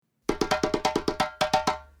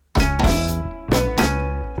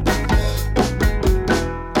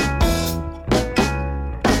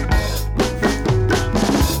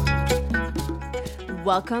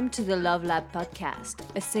Welcome to the Love Lab podcast,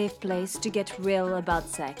 a safe place to get real about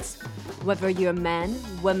sex. Whether you're man,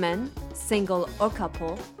 woman, single, or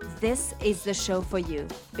couple, this is the show for you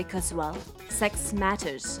because, well, sex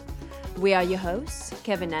matters. We are your hosts,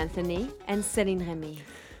 Kevin Anthony and Céline Remy.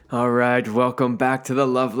 All right, welcome back to the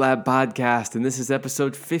Love Lab podcast, and this is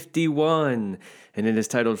episode 51, and it is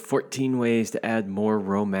titled 14 Ways to Add More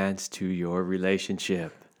Romance to Your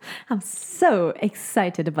Relationship. I'm so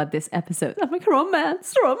excited about this episode. I'm like,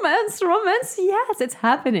 romance. Yes, it's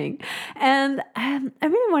happening. And I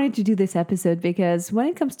really wanted to do this episode because when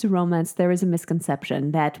it comes to romance, there is a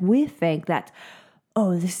misconception that we think that,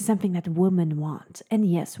 oh, this is something that women want.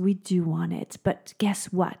 And yes, we do want it. But guess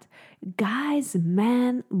what? Guys,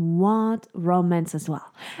 men want romance as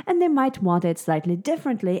well. And they might want it slightly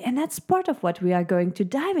differently. And that's part of what we are going to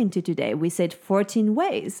dive into today. We said 14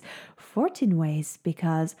 ways. 14 ways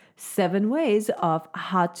because 7 ways of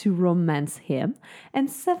how to romance him and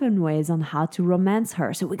 7 ways on how to romance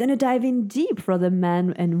her. So we're going to dive in deep from the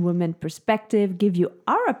man and woman perspective, give you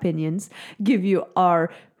our opinions, give you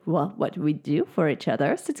our what we do for each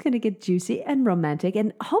other. So it's going to get juicy and romantic,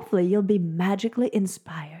 and hopefully you'll be magically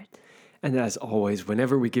inspired. And as always,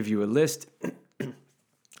 whenever we give you a list,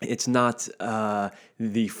 it's not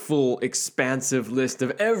the full expansive list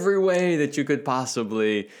of every way that you could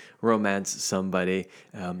possibly romance somebody.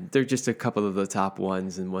 They're just a couple of the top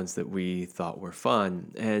ones and ones that we thought were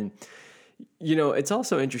fun. And you know, it's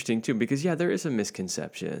also interesting too because there is a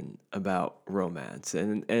misconception about romance,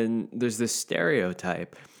 and there's this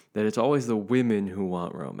stereotype that it's always the women who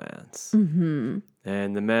want romance, and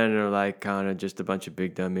the men are like kind of just a bunch of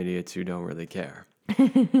big dumb idiots who don't really care.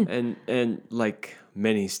 and like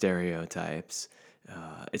many stereotypes,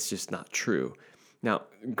 it's just not true. Now,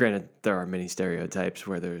 granted, there are many stereotypes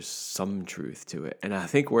where there's some truth to it. And I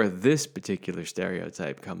think where this particular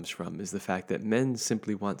stereotype comes from is the fact that men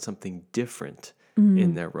simply want something different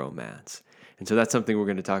in their romance. And so that's something we're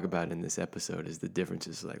going to talk about in this episode is the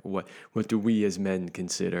differences, like what do we as men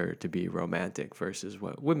consider to be romantic versus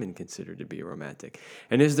what women consider to be romantic?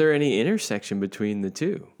 And is there any intersection between the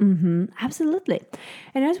two? Absolutely.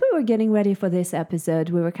 And as we were getting ready for this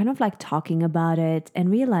episode, we were kind of like talking about it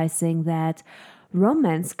and realizing that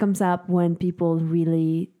romance comes up when people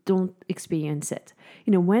really don't experience it.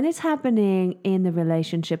 You know, when it's happening in the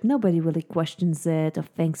relationship, nobody really questions it or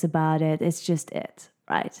thinks about it. It's just it,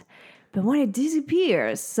 right? But when it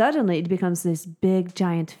disappears, suddenly it becomes this big,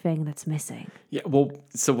 giant thing that's missing. Yeah, well,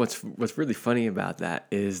 so what's really funny about that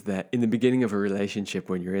is that in the beginning of a relationship,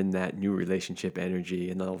 when you're in that new relationship energy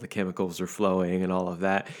and all the chemicals are flowing and all of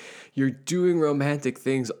that, you're doing romantic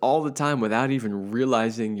things all the time without even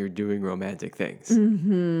realizing you're doing romantic things.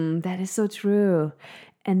 That is so true.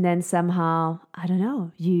 And then somehow, I don't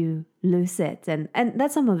know, you lose it. And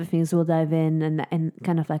that's some of the things we'll dive in and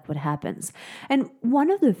kind of like what happens. And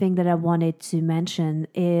one of the things that I wanted to mention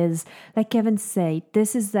is, like Kevin said,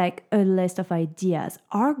 this is like a list of ideas.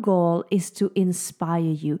 Our goal is to inspire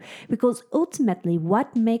you because ultimately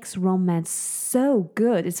what makes romance so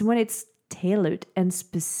good is when it's tailored and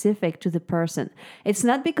specific to the person. It's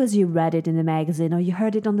not because you read it in a magazine or you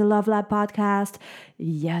heard it on the Love Lab podcast.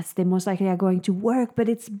 Yes, they most likely are going to work, but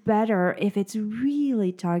it's better if it's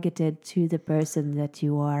really targeted to the person that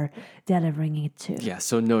you are delivering it to. Yeah,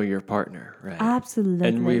 so know your partner, right? Absolutely.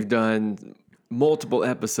 And we've done multiple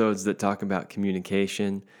episodes that talk about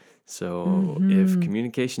communication. So if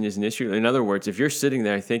communication is an issue, in other words, if you're sitting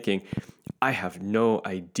there thinking, I have no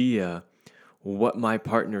idea what my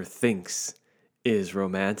partner thinks is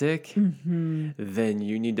romantic, then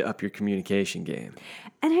you need to up your communication game.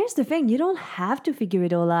 And here's the thing, you don't have to figure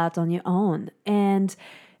it all out on your own. And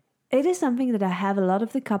it is something that I have a lot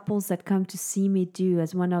of the couples that come to see me do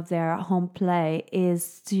as one of their home play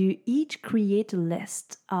is to each create a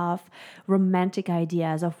list of romantic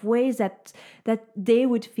ideas, of ways that they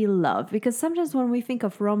would feel love. Because sometimes when we think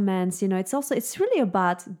of romance, you know, it's really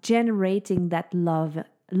about generating that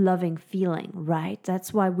loving feeling, right?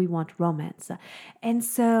 That's why we want romance. And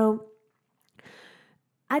so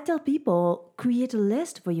I tell people, create a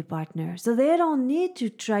list for your partner so they don't need to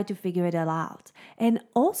try to figure it all out. And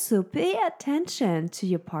also pay attention to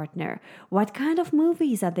your partner. What kind of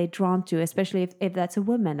movies are they drawn to, especially if that's a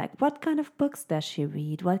woman? Like, what kind of books does she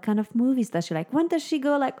read? What kind of movies does she like? When does she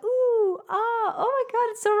go like, ooh, oh my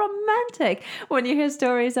God, it's so romantic when you hear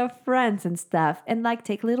stories of friends and stuff and like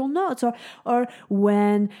take little notes or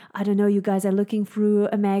when, I don't know, you guys are looking through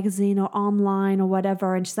a magazine or online or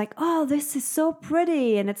whatever and she's like, oh, this is so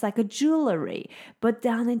pretty and it's like a jewelry. Put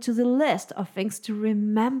down into the list of things to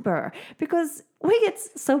remember because we get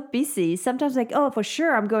so busy. Sometimes like, oh, for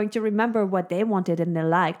sure, I'm going to remember what they wanted and they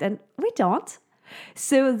liked and we don't.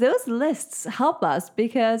 So those lists help us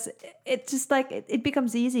because it just like it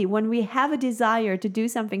becomes easy when we have a desire to do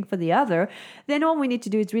something for the other. Then all we need to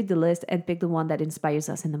do is read the list and pick the one that inspires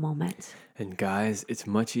us in the moment. And guys, it's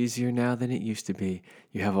much easier now than it used to be.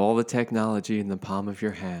 You have all the technology in the palm of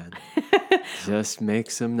your hand. Just make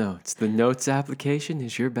some notes. The Notes application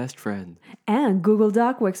is your best friend. And Google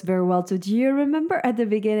Doc works very well too. Do you remember at the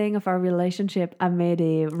beginning of our relationship, I made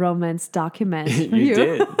a romance document for You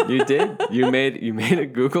did. You did. You made a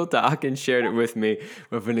Google Doc and shared it with me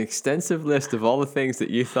with an extensive list of all the things that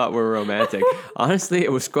you thought were romantic. Honestly,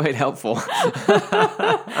 it was quite helpful.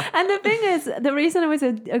 And the thing is, the reason it was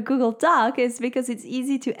a Google Doc is because it's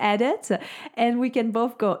easy to edit and we can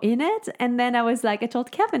both go in it. And then I was like, I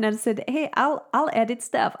told Kevin, I said, hey, I'll edit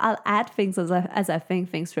stuff. I'll add things as I think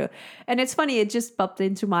things through. And it's funny, it just popped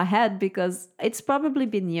into my head because it's probably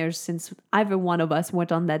been years since either one of us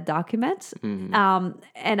went on that document.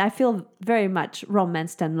 And I feel very much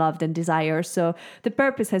romanced and loved and desire. So the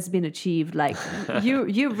purpose has been achieved. Like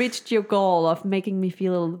you reached your goal of making me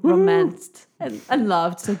feel romanced and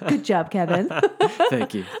loved. So good job, Kevin.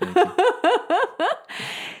 Thank you. Thank you.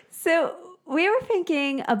 So we were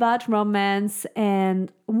thinking about romance,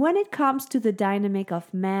 and when it comes to the dynamic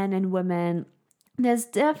of men and women, there's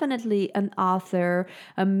definitely an author,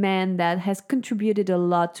 a man that has contributed a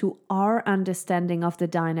lot to our understanding of the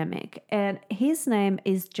dynamic. And his name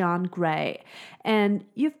is John Gray. And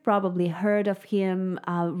you've probably heard of him,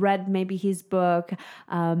 read maybe his book,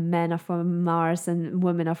 Men Are From Mars and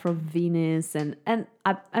Women Are From Venus. And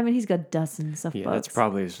I mean, he's got dozens of books. Yeah, that's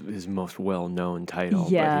probably his most well-known title.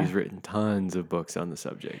 Yeah. But he's written tons of books on the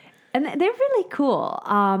subject. And they're really cool.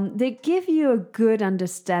 They give you a good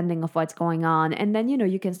understanding of what's going on. And then,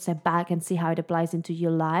 you can step back and see how it applies into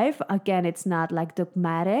your life. Again, it's not like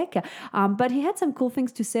dogmatic. But he had some cool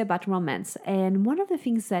things to say about romance. And one of the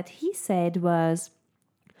things that he said was,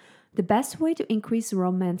 the best way to increase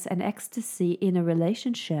romance and ecstasy in a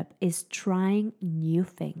relationship is trying new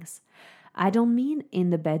things. I don't mean in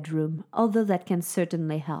the bedroom, although that can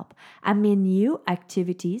certainly help. I mean new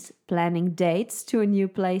activities, planning dates to new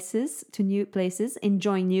places,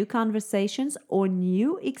 enjoying new conversations or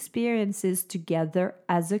new experiences together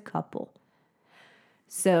as a couple.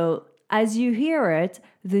 So, as you hear it,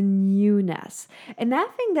 the newness. And I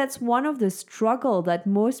think that's one of the struggle that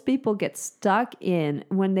most people get stuck in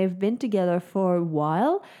when they've been together for a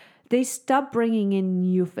while. They stop bringing in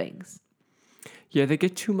new things. Yeah, they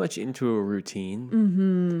get too much into a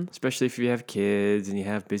routine, especially if you have kids and you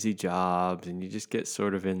have busy jobs and you just get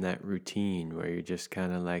sort of in that routine where you're just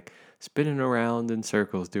kind of like spinning around in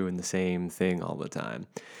circles doing the same thing all the time.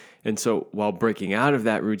 And so while breaking out of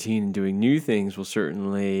that routine and doing new things will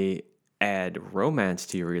certainly add romance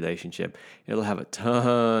to your relationship, it'll have a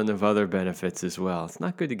ton of other benefits as well. It's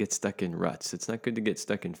not good to get stuck in ruts. It's not good to get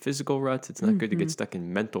stuck in physical ruts. It's not good to get stuck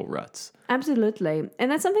in mental ruts. Absolutely.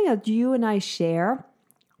 And that's something that you and I share.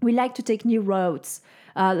 We like to take new roads.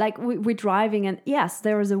 Like we're driving and yes,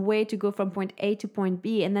 there is a way to go from point A to point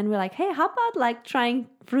B. And then we're like, hey, how about like trying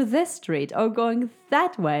through this street or going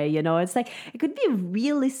that way? It's like, it could be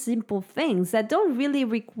really simple things that don't really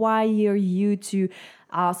require you to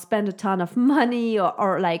spend a ton of money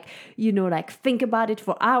or like think about it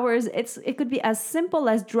for hours. It could be as simple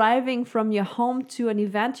as driving from your home to an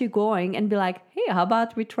event you're going and be like, hey, how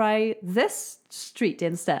about we try this street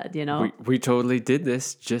instead, We totally did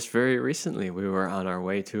this just very recently. We were on our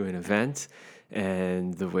way to an event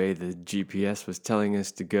and the way the GPS was telling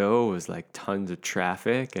us to go was like tons of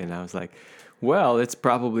traffic. And I was like, well, it's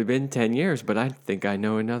probably been 10 years, but I think I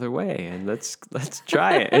know another way, and let's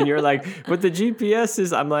try it. And you're like, but the GPS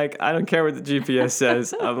is, I'm like, I don't care what the GPS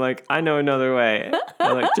says. I'm like, I know another way.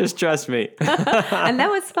 I'm like, just trust me. And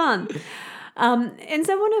that was fun. And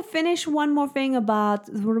so I want to finish one more thing about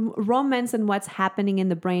romance and what's happening in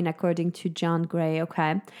the brain according to John Gray,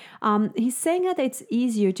 okay? He's saying that it's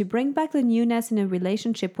easier to bring back the newness in a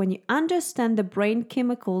relationship when you understand the brain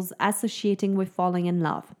chemicals associating with falling in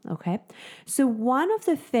love, okay? So one of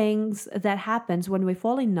the things that happens when we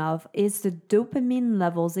fall in love is the dopamine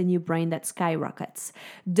levels in your brain that skyrockets.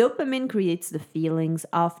 Dopamine creates the feelings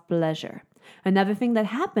of pleasure. Another thing that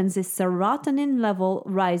happens is serotonin level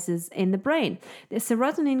rises in the brain. The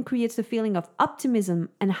serotonin creates a feeling of optimism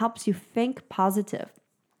and helps you think positive.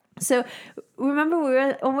 So remember, we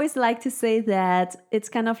always like to say that it's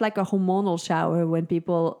kind of like a hormonal shower when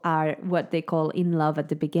people are what they call in love at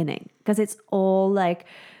the beginning, because it's all like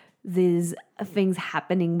these things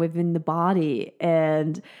happening within the body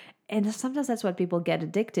and And sometimes that's what people get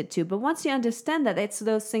addicted to. But once you understand that it's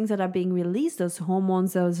those things that are being released, those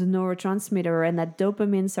hormones, those neurotransmitter, and that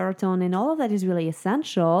dopamine, serotonin, all of that is really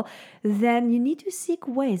essential, then you need to seek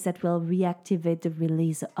ways that will reactivate the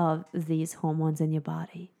release of these hormones in your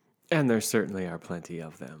body. And there certainly are plenty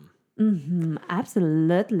of them.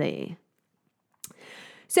 Absolutely.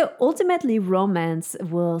 So ultimately, romance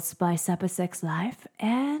will spice up a sex life,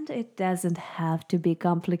 and it doesn't have to be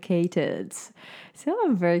complicated. So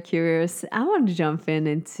I'm very curious. I want to jump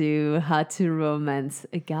into how to romance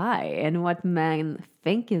a guy and what men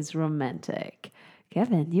think is romantic.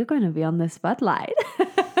 Kevin, you're going to be on the spotlight.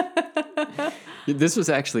 This was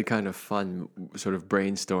actually kind of fun, sort of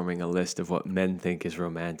brainstorming a list of what men think is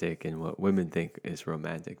romantic and what women think is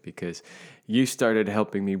romantic, because you started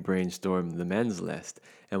helping me brainstorm the men's list.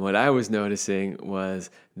 And what I was noticing was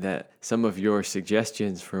that some of your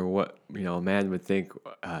suggestions for what, a man would think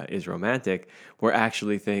is romantic were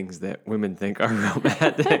actually things that women think are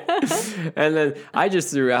romantic. And then I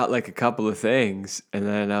just threw out like a couple of things, and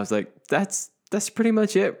then I was like, that's pretty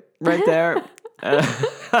much it right there.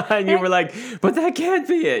 And you were like, but that can't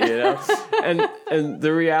be it, and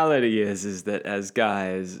the reality is that as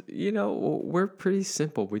guys, we're pretty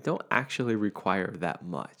simple. We don't actually require that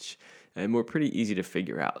much, and we're pretty easy to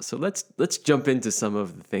figure out. So let's jump into some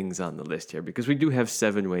of the things on the list here, because we do have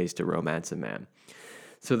 7 ways to romance a man.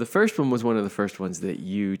 So the first one was one of the first ones that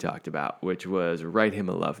you talked about, which was write him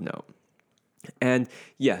a love note. And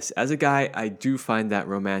yes, as a guy, I do find that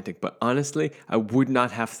romantic, but honestly, I would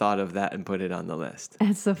not have thought of that and put it on the list.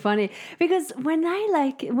 It's so funny because when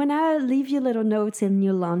I leave you little notes in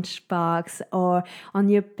your lunchbox or on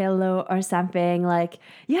your pillow or something, like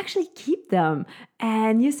you actually keep them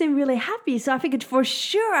and you seem really happy. So I figured for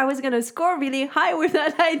sure I was going to score really high with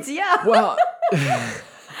that idea. Well,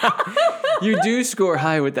 you do score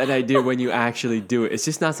high with that idea when you actually do it. It's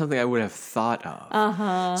just not something I would have thought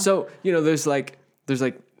of. So, there's like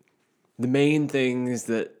the main things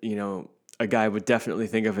that, a guy would definitely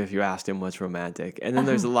think of if you asked him what's romantic. And then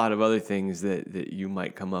there's a lot of other things that you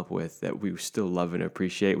might come up with that we still love and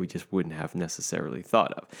appreciate. We just wouldn't have necessarily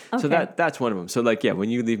thought of. Okay. So that's one of them. So when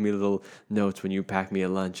you leave me little notes, when you pack me a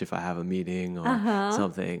lunch, if I have a meeting or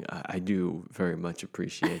something, I do very much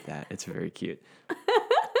appreciate that. It's very cute.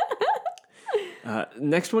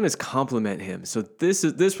 Next one is compliment him. So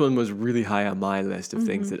this one was really high on my list of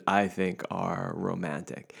things that I think are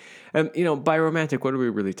romantic. And, by romantic, what are we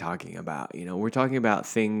really talking about? We're talking about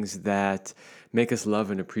things that make us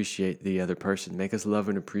love and appreciate the other person, make us love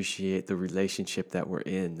and appreciate the relationship that we're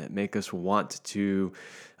in, that make us want to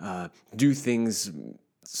do things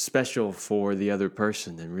special for the other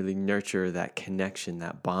person and really nurture that connection,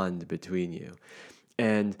 that bond between you.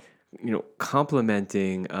 And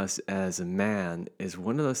complimenting us as a man is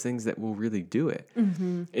one of those things that will really do it.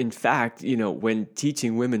 In fact, when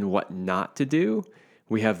teaching women what not to do,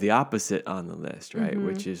 we have the opposite on the list, right?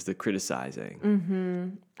 Which is the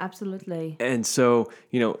criticizing. Absolutely. And so,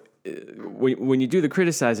 when you do the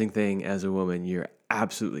criticizing thing as a woman, you're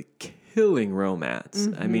absolutely killing romance.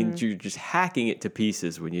 I mean, you're just hacking it to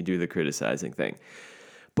pieces when you do the criticizing thing.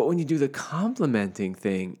 But when you do the complimenting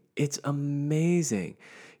thing, it's amazing.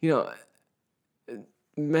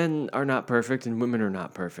 Men are not perfect and women are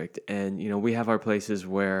not perfect. And, we have our places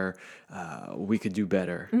where we could do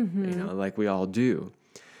better, like we all do.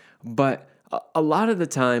 But a lot of the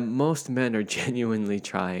time, most men are genuinely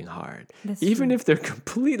trying hard. Even if they're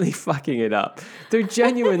completely fucking it up, they're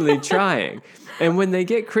genuinely trying. And when they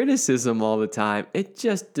get criticism all the time, it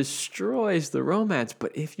just destroys the romance.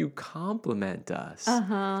 But if you compliment us,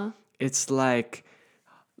 it's like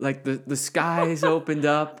the skies opened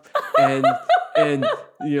up and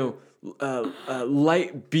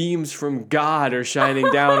light beams from God are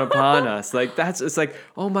shining down upon us. It's like,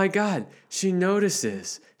 oh my God, she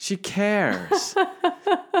notices, she cares.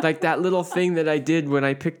 Like that little thing that I did when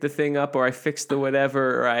I picked the thing up or I fixed the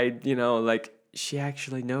whatever, or she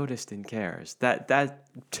actually noticed and cares. That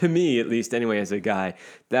to me, at least anyway, as a guy,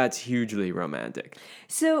 that's hugely romantic.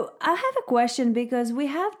 So I have a question because we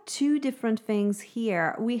have 2 different things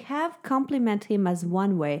here. We have compliment him as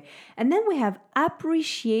one way, and then we have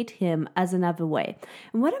appreciate him as another way.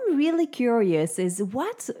 And what I'm really curious is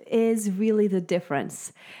what is really the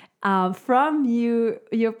difference from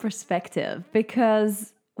your perspective,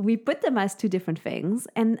 because we put them as 2 different things,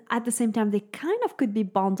 and at the same time, they kind of could be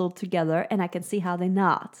bundled together, and I can see how they're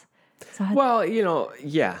not.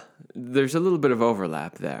 Yeah, there's a little bit of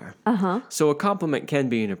overlap there. So a compliment can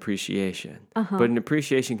be an appreciation, but an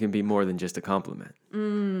appreciation can be more than just a compliment.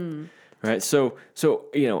 Right? So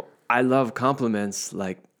I love compliments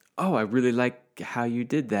like, oh, I really like how you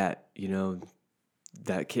did that,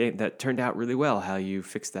 that turned out really well, how you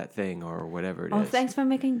fixed that thing or whatever it is. Oh, thanks for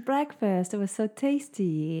making breakfast. It was so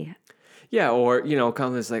tasty. Yeah, or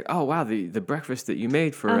compliments like, "Oh wow, the breakfast that you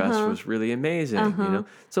made for us was really amazing."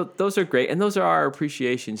 So those are great, and those are our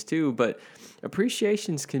appreciations too. But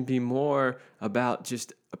appreciations can be more about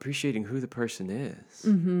just appreciating who the person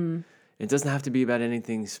is. It doesn't have to be about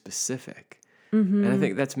anything specific. And I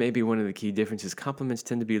think that's maybe one of the key differences. Compliments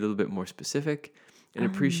tend to be a little bit more specific, and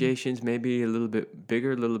appreciations maybe a little bit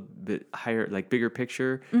bigger, a little bit higher, like bigger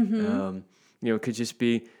picture. It could just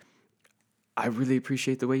be, I really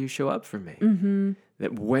appreciate the way you show up for me.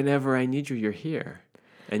 That whenever I need you, you're here,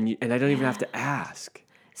 and I don't even have to ask.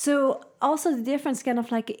 So also the difference kind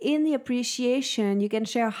of like in the appreciation, you can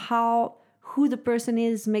share who the person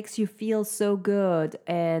is makes you feel so good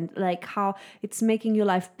and like how it's making your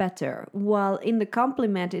life better. While in the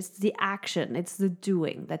compliment, it's the action, it's the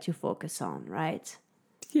doing that you focus on, right?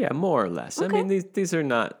 Yeah, more or less. Okay. I mean, these are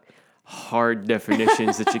not hard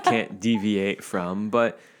definitions that you can't deviate from,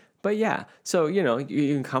 but yeah. So,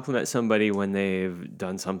 you can compliment somebody when they've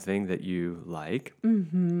done something that you like.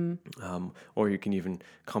 Or you can even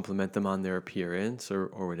compliment them on their appearance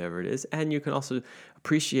or whatever it is. And you can also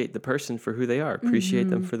appreciate the person for who they are. Appreciate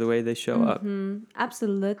them for the way they show up.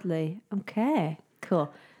 Absolutely. Okay,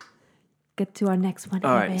 cool. Get to our next one.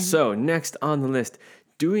 All right. So next on the list,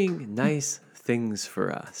 doing nice things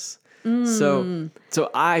for us. So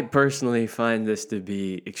I personally find this to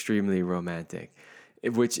be extremely romantic,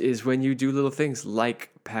 which is when you do little things like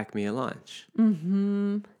pack me a lunch.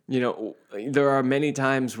 There are many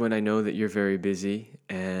times when I know that you're very busy,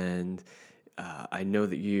 and I know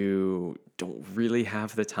that you don't really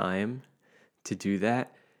have the time to do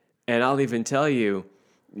that. And I'll even tell you,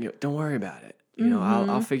 don't worry about it.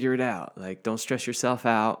 I'll figure it out. Like, don't stress yourself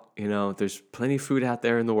out. There's plenty of food out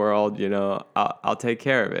there in the world. I'll take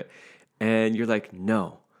care of it. And you're like,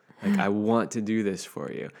 no, like I want to do this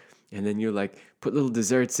for you. And then you like put little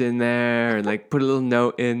desserts in there and like put a little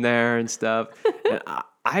note in there and stuff. And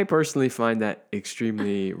I personally find that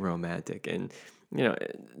extremely romantic. And,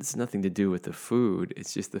 it's nothing to do with the food.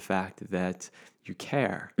 It's just the fact that you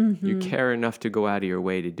care. You care enough to go out of your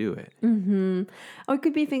way to do it. Or it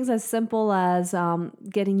could be things as simple as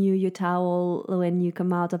getting you your towel when you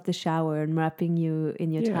come out of the shower and wrapping you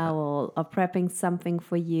in your towel, or prepping something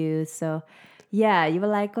for you. So, yeah, you were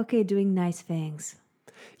like, okay, doing nice things.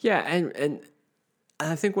 Yeah, and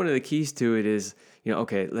I think one of the keys to it is,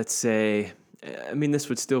 okay, let's say, I mean, this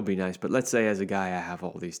would still be nice, but let's say as a guy, I have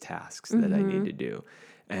all these tasks that I need to do.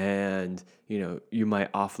 And, you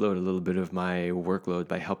might offload a little bit of my workload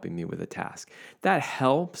by helping me with a task. That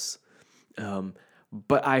helps.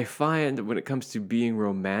 But I find when it comes to being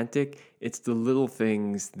romantic, it's the little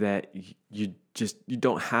things that you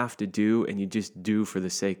don't have to do, and you just do for the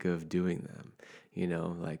sake of doing them.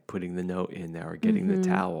 Like putting the note in there or getting the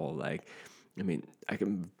towel. Like, I mean,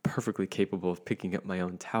 I'm perfectly capable of picking up my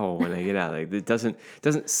own towel when I get out. Like, it doesn't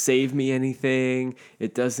save me anything.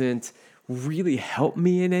 It doesn't really help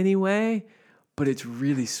me in any way, but it's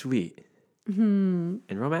really sweet and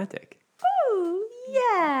romantic. Ooh,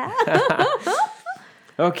 yeah.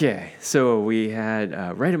 Okay, so we had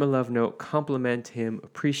write him a love note, compliment him,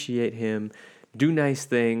 appreciate him, do nice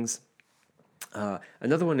things.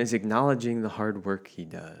 Another one is acknowledging the hard work he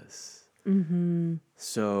does.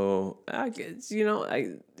 So I guess,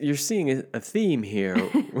 you're seeing a theme here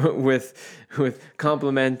with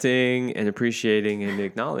complimenting and appreciating and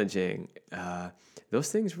acknowledging.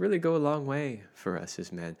 Those things really go a long way for us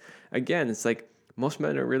as men. Again, it's like most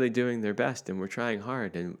men are really doing their best, and we're trying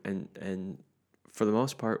hard, and for the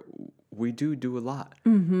most part, we do a lot.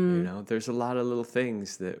 There's a lot of little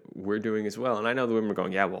things that we're doing as well. And I know the women are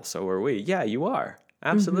going, yeah, well, so are we. Yeah, you are.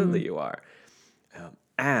 Absolutely, you are.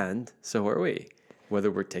 And so are we.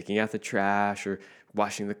 Whether we're taking out the trash or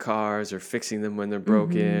washing the cars or fixing them when they're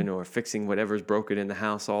broken or fixing whatever's broken in the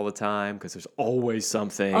house all the time, because there's always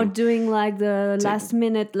something. Or doing like the last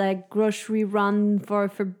minute like grocery run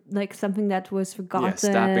for like something that was forgotten. Yeah,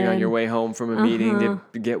 stopping on your way home from a meeting to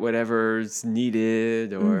get whatever's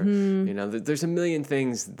needed, or there's a million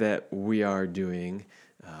things that we are doing,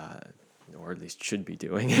 or at least should be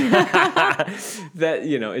doing, that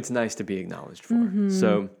it's nice to be acknowledged for.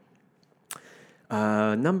 So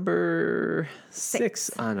number 6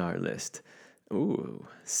 on our list. Ooh,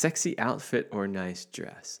 sexy outfit or nice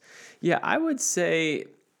dress. Yeah, I would say,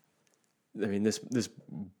 I mean, this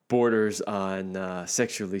borders on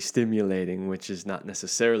sexually stimulating, which is not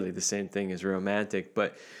necessarily the same thing as romantic,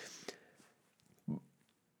 but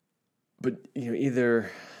either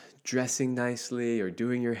dressing nicely or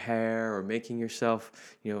doing your hair or making yourself,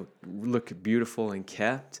 look beautiful and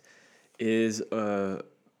kept is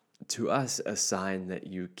to us a sign that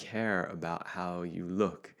you care about how you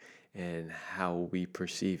look and how we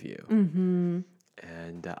perceive you.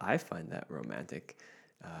 And I find that romantic.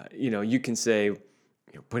 You can say,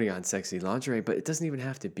 putting on sexy lingerie, but it doesn't even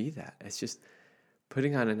have to be that. It's just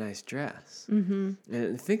putting on a nice dress.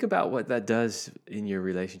 And think about what that does in your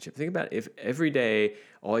relationship. Think about if every day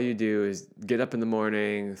all you do is get up in the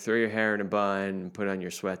morning, throw your hair in a bun, put on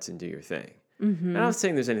your sweats and do your thing. I'm not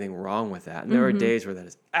saying there's anything wrong with that. And there are days where that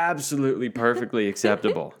is absolutely perfectly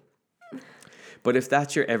acceptable. But if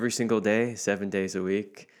that's your every single day, 7 days a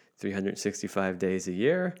week, 365 days a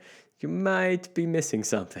year, you might be missing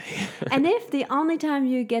something. And if the only time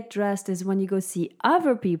you get dressed is when you go see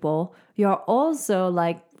other people, you're also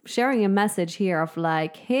like sharing a message here of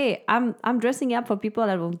like, hey, I'm dressing up for people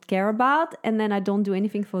I don't care about, and then I don't do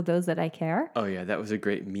anything for those that I care. Oh yeah, that was a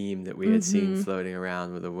great meme that we had seen floating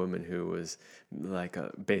around with a woman who was like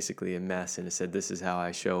basically a mess, and it said, "This is how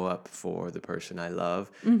I show up for the person I love."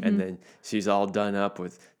 And then she's all done up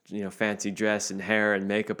with fancy dress and hair and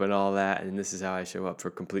makeup and all that, and this is how I show up for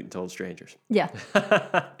complete and total strangers. Yeah.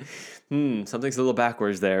 Something's a little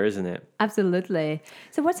backwards there, isn't it? Absolutely.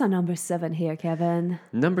 So what's our number 7 here, Kevin?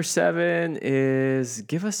 Number 7 is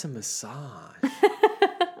give us a massage.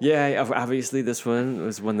 Yeah, obviously this one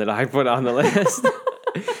was one that I put on the list.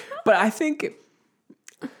 But I think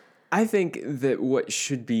that what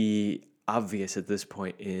should be obvious at this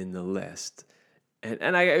point in the list,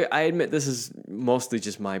 and I admit this is mostly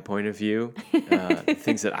just my point of view,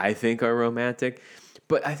 things that I think are romantic,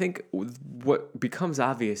 but I think what becomes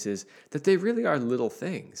obvious is that they really are little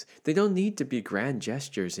things. They don't need to be grand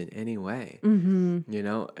gestures in any way.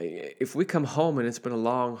 If we come home and it's been a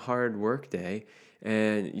long, hard work day,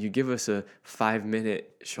 and you give us a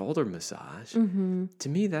 5-minute shoulder massage, to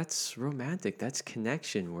me, that's romantic. That's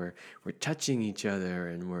connection. We're touching each other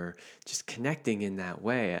and we're just connecting in that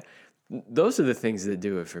way. Those are the things that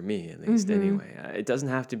do it for me, at least anyway. It doesn't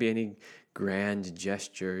have to be any grand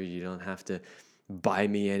gesture. You don't have to buy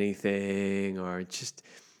me anything, or just,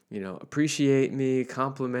 appreciate me,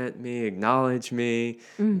 compliment me, acknowledge me,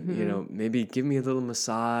 maybe give me a little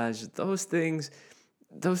massage. Those things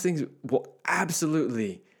will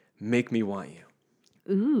absolutely make me want you.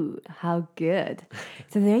 Ooh, how good.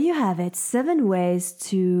 So there you have it. 7 ways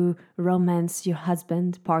to romance your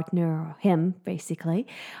husband, partner, or him, basically.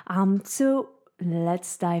 So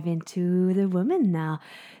let's dive into the women now.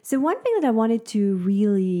 So one thing that I wanted to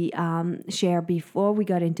really share before we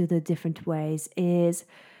got into the different ways is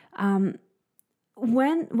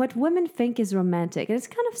what women think is romantic, and it's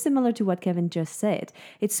kind of similar to what Kevin just said.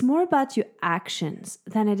 It's more about your actions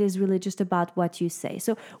than it is really just about what you say.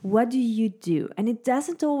 So what do you do? And it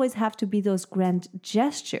doesn't always have to be those grand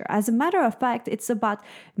gestures. As a matter of fact, it's about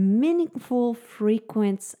meaningful,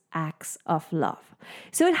 frequent acts of love.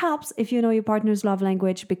 So it helps if you know your partner's love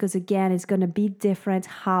language, because again, it's going to be different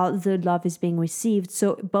how the love is being received.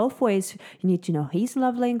 So both ways, you need to know his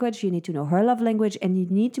love language, you need to know her love language, and you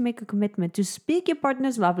need to make a commitment to speak your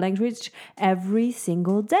partner's love language every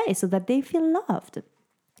single day so that they feel loved.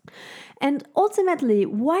 And ultimately,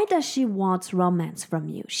 why does she want romance from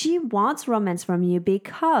you? She wants romance from you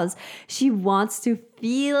because she wants to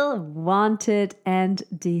feel wanted and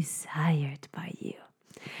desired by you.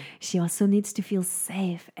 She also needs to feel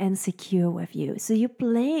safe and secure with you. So you're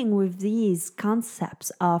playing with these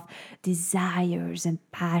concepts of desires and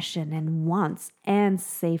passion and wants and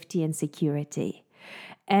safety and security.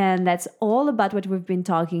 And that's all about what we've been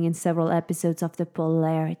talking in several episodes of the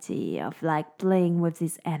polarity of like playing with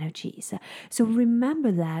these energies. So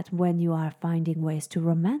remember that when you are finding ways to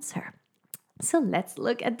romance her. So let's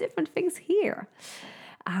look at different things here.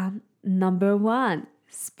 Number 1.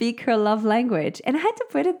 Speak her love language. And I had to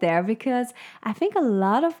put it there because I think a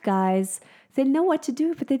lot of guys, they know what to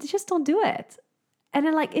do, but they just don't do it. And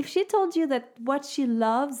then if she told you that what she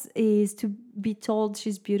loves is to be told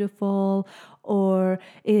she's beautiful or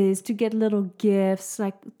is to get little gifts,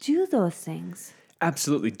 do those things.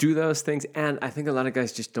 Absolutely. Do those things. And I think a lot of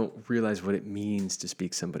guys just don't realize what it means to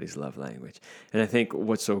speak somebody's love language. And I think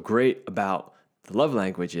what's so great about the love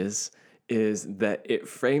languages is that it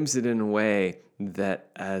frames it in a way that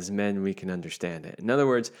as men we can understand it. In other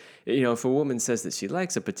words, if a woman says that she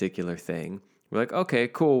likes a particular thing, we're like, okay,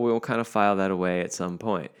 cool, we'll kind of file that away at some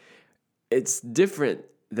point. It's different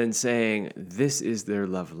than saying this is their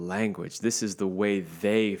love language. This is the way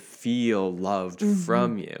they feel loved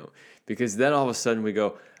from you. Because then all of a sudden we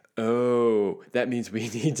go, oh, that means we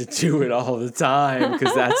need to do it all the time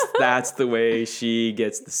because that's the way she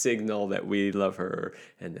gets the signal that we love her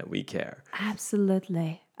and that we care.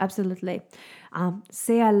 Absolutely.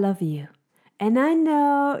 Say I love you And I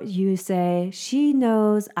know you say, she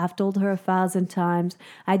knows, I've told her 1,000 times.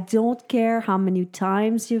 I don't care how many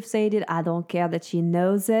times you've said it. I don't care that she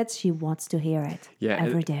knows it. She wants to hear it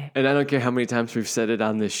every day. And I don't care how many times we've said it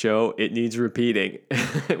on this show. It needs repeating,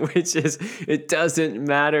 which is, it doesn't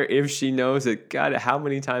matter if she knows it. God, how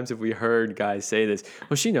many times have we heard guys say this?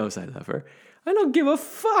 Well, she knows I love her. I don't give a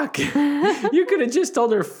fuck. You could have just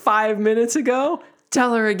told her 5 minutes ago.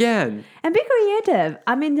 Tell her again. And be creative.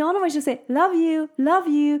 I mean, the only way is just say, love you, love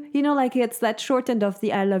you. You know, like it's that shortened of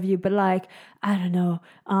the I love you, but like, I don't know,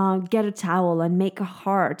 get a towel and make a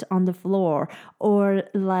heart on the floor. Or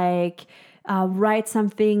like write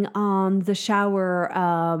something on the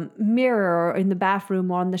shower mirror in the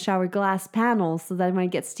bathroom or on the shower glass panel so that when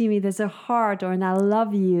it gets steamy, there's a heart or an I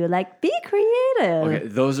love you. Like, be creative. Okay,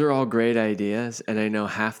 those are all great ideas. And I know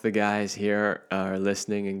half the guys here are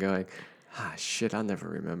listening and going, shit, I'll never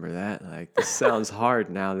remember that. Like, this sounds hard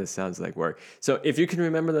now. This sounds like work. So if you can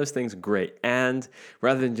remember those things, great. And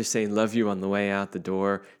rather than just saying love you on the way out the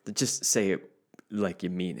door, just say it like you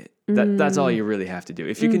mean it. That's all you really have to do.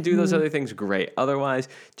 If you can do those other things, great. Otherwise,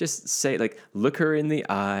 just say, like, look her in the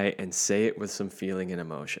eye and say it with some feeling and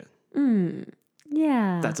emotion.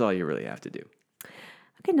 Yeah. That's all you really have to do.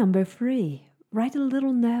 Okay, number 3, write a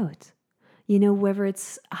little note. You know, whether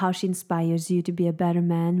it's how she inspires you to be a better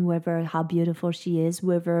man, whether how beautiful she is,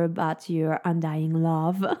 whether about your undying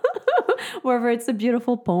love, whether it's a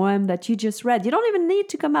beautiful poem that you just read. You don't even need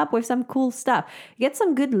to come up with some cool stuff. Get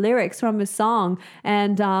some good lyrics from a song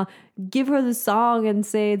and give her the song and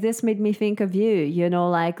say, this made me think of you. You know,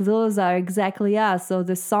 like those are exactly us. So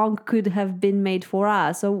the song could have been made for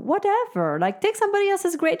us or whatever. Like take somebody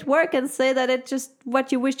else's great work and say that it's just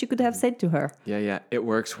what you wish you could have said to her. Yeah. It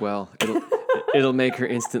works well. It'll make her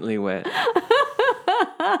instantly wet.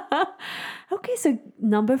 Okay, so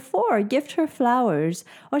number 4, gift her flowers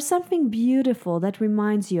or something beautiful that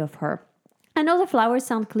reminds you of her. I know the flowers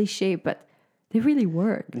sound cliche, but they really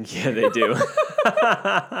work. Yeah, they do.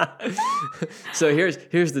 So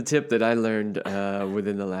here's the tip that I learned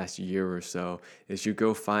within the last year or so is you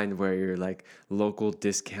go find where your like local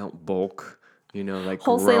discount bulk, you know, like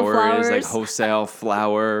wholesale grower flowers. is, like wholesale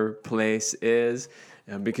flower place is.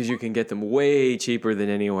 Because you can get them way cheaper than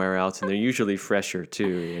anywhere else, and they're usually fresher too,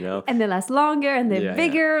 you know? And they last longer, and they're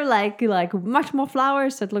bigger, like much more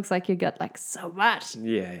flowers, so it looks like you got like so much.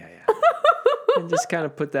 Yeah. And just kind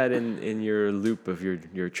of put that in your loop of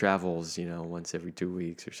your travels, you know, once every 2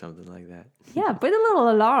 weeks or something like that. Yeah, put a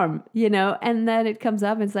little alarm, you know, and then it comes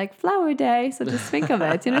up and it's like flower day, so just think of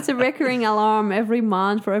it. You know, it's a recurring alarm every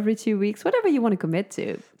month or every 2 weeks, whatever you want to commit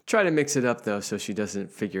to. Try to mix it up, though, so she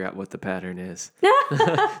doesn't figure out what the pattern is.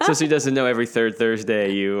 So she doesn't know every third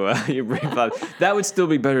Thursday you bring flowers. That would still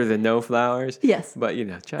be better than no flowers. Yes. But, you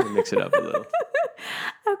know, try to mix it up a little.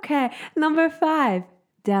 Okay, number 5,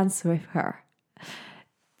 dance with her.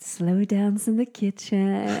 Slow dance in the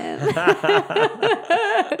kitchen.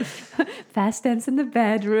 Fast dance in the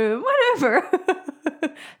bedroom. Whatever.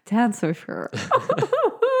 Dance with her.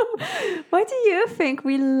 Why do you think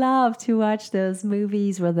we love to watch those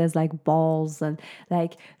movies where there's like balls and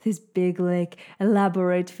like these big like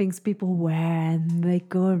elaborate things people wear and they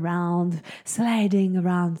go around sliding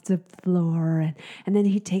around the floor and then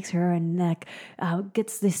he takes her and like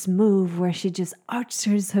gets this move where she just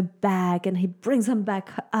arches her back and he brings them back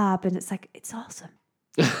up and it's like it's awesome.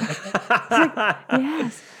 It's like,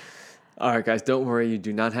 yes. All right, guys, don't worry. You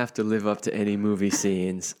do not have to live up to any movie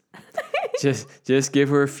scenes. Just give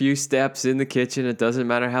her a few steps in the kitchen. It doesn't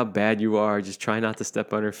matter how bad you are. Just try not to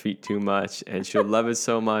step on her feet too much, and she'll love it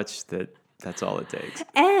so much that that's all it takes.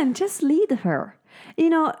 And just lead her. You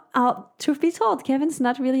know, truth be told, Kevin's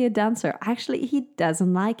not really a dancer. Actually, he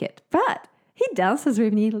doesn't like it, but he dances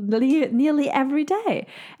with me nearly every day.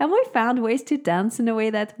 And we found ways to dance in a way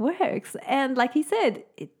that works. And like he said,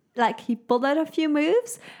 he pulled out a few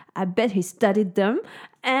moves. I bet he studied them.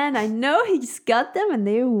 And I know he's got them and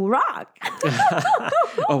they rock.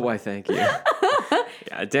 Oh, why, thank you.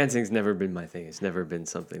 Yeah, dancing's never been my thing. It's never been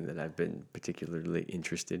something that I've been particularly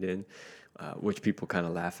interested in, which people kind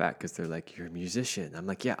of laugh at because they're like, you're a musician. I'm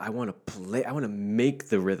like, yeah, I want to play. I want to make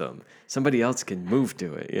the rhythm. Somebody else can move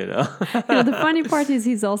to it, you know? The funny part is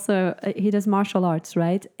he does martial arts,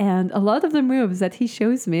 right? And a lot of the moves that he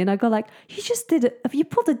shows me, and I go like, you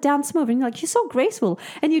pulled a dance move, and you're like, you're so graceful,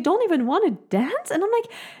 and you don't even want to dance? And I'm like,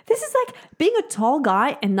 this is like being a tall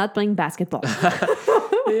guy and not playing basketball.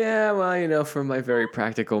 Yeah, well, you know, from my very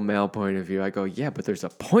practical male point of view, I go, yeah, but there's a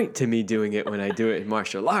point to me doing it when I do it in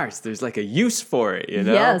martial arts. There's like a use for it, you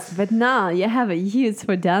know? Yes, but now you have a use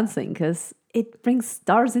for dancing because it brings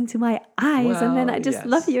stars into my eyes, and then I just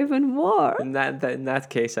love you even more. In that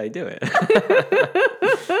case, I do it.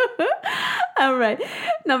 All right.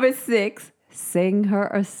 Number 6, sing her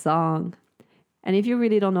a song. And if you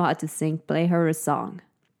really don't know how to sing, play her a song.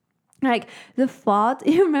 Like the thought,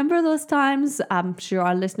 you remember those times? I'm sure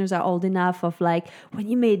our listeners are old enough of like when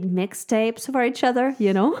you made mixtapes for each other,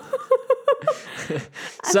 you know?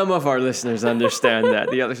 Some of our listeners understand that.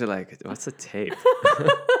 The others are like, what's a tape?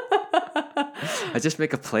 I just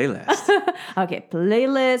make a playlist. Okay,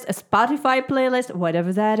 playlist, a Spotify playlist,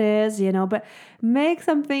 whatever that is, you know, but make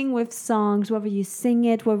something with songs, whether you sing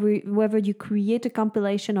it, whether you create a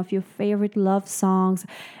compilation of your favorite love songs.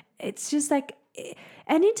 It's just like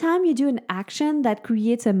anytime you do an action that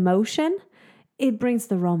creates emotion, it brings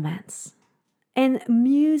the romance. And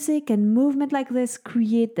music and movement like this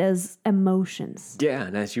create those emotions. Yeah,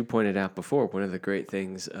 and as you pointed out before, one of the great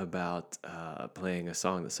things about playing a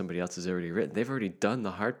song that somebody else has already written, they've already done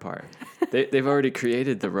the hard part. They've already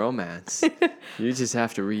created the romance. You just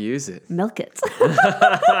have to reuse it. Milk it. And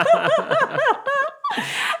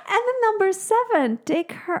then number 7,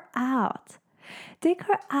 take her out. Take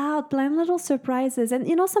her out, plan little surprises. And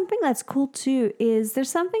you know, something that's cool too is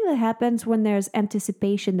there's something that happens when there's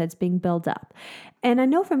anticipation that's being built up. And I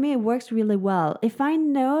know for me, it works really well. If I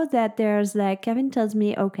know that there's like, Kevin tells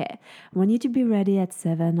me, okay, I want you to be ready at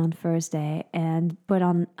 7 on Thursday and put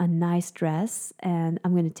on a nice dress and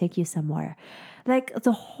I'm going to take you somewhere. Like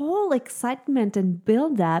the whole excitement and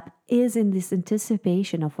build up is in this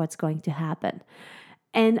anticipation of what's going to happen.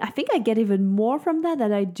 And I think I get even more from that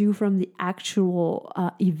than I do from the actual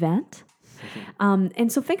event.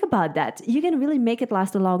 And so think about that. You can really make it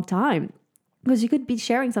last a long time. Because you could be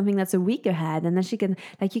sharing something that's a week ahead, and then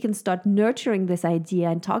you can start nurturing this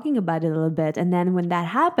idea and talking about it a little bit. And then when that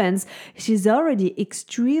happens, she's already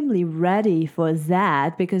extremely ready for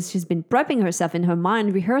that because she's been prepping herself in her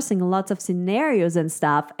mind, rehearsing lots of scenarios and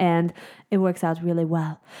stuff, and it works out really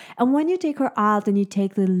well. And when you take her out and you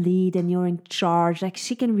take the lead and you're in charge, like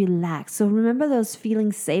she can relax. So remember those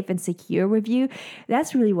feeling safe and secure with you?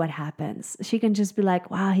 That's really what happens. She can just be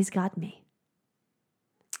like, wow, he's got me.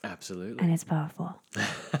 Absolutely. And it's powerful.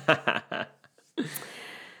 I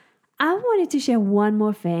wanted to share one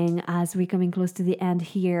more thing as we're coming close to the end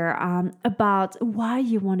here about why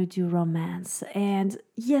you want to do romance. And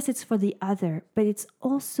yes, it's for the other, but it's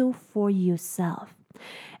also for yourself.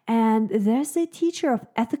 And there's a teacher of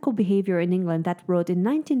ethical behavior in England that wrote in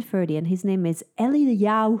 1930, and his name is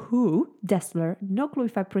Eliyahu Dessler. No clue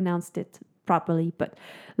if I pronounced it properly, but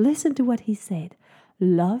listen to what he said.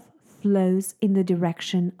 Love flows in the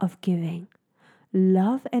direction of giving.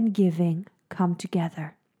 Love and giving come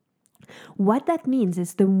together. What that means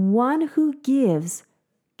is the one who gives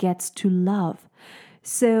gets to love.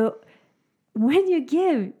 So when you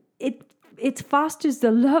give, it fosters the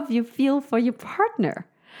love you feel for your partner.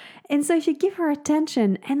 And so if you give her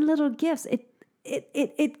attention and little gifts,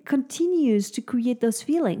 it continues to create those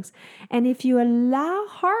feelings. And if you allow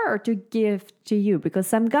her to give to you, because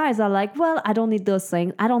some guys are like, well, I don't need those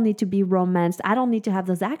things. I don't need to be romanced. I don't need to have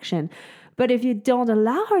those action. But if you don't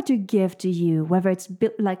allow her to give to you, whether it's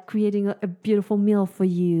like creating a beautiful meal for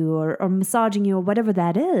you or massaging you or whatever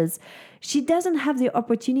that is, she doesn't have the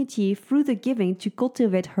opportunity through the giving to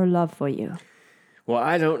cultivate her love for you. Well,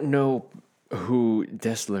 I don't know who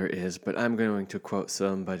Dessler is, but I'm going to quote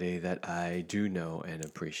somebody that I do know and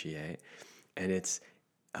appreciate. And it's,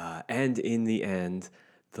 and in the end,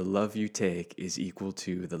 the love you take is equal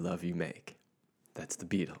to the love you make. That's the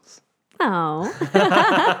Beatles. Oh,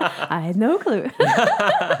 I had no clue.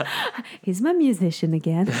 He's my musician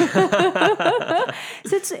again.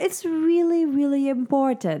 So it's really, really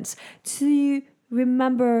important to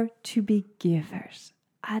remember to be givers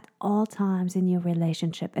at all times in your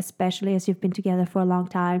relationship, especially as you've been together for a long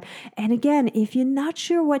time. And again, if you're not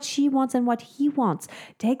sure what she wants and what he wants,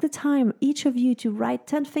 take the time, each of you, to write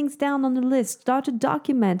 10 things down on the list, start a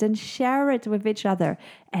document and share it with each other,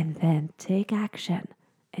 and then take action.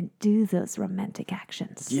 And do those romantic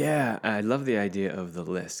actions. Yeah, I love the idea of the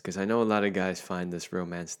list because I know a lot of guys find this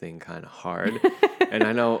romance thing kind of hard. And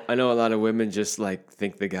I know a lot of women just like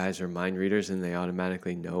think the guys are mind readers and they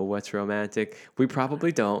automatically know what's romantic. We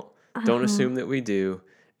probably don't. Don't assume that we do.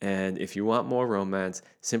 And if you want more romance,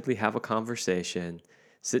 simply have a conversation,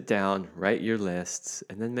 sit down, write your lists,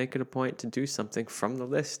 and then make it a point to do something from the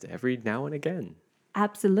list every now and again.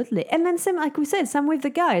 Absolutely. And then same, like we said, some with the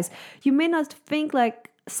guys. You may not think like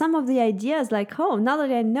some of the ideas like, oh, now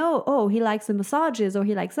that I know, oh, he likes the massages or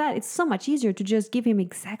he likes that, it's so much easier to just give him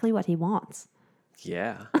exactly what he wants.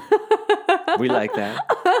 Yeah. We like that.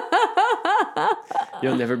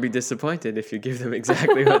 You'll never be disappointed if you give them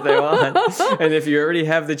exactly what they want. And if you already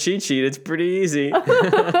have the cheat sheet, it's pretty easy.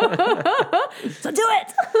 So do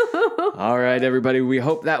it! All right, everybody. We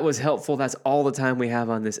hope that was helpful. That's all the time we have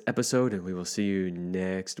on this episode, and we will see you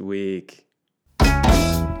next week.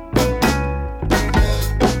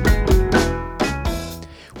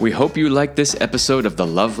 We hope you liked this episode of the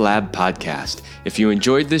Love Lab podcast. If you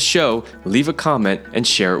enjoyed this show, leave a comment and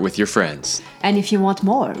share it with your friends. And if you want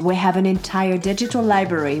more, we have an entire digital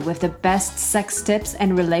library with the best sex tips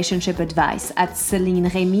and relationship advice at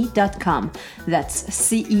CelineRemy.com. That's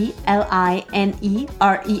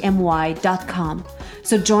CelineRemy.com.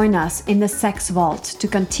 So join us in the Sex Vault to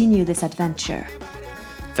continue this adventure.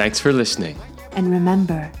 Thanks for listening. And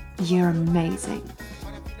remember, you're amazing.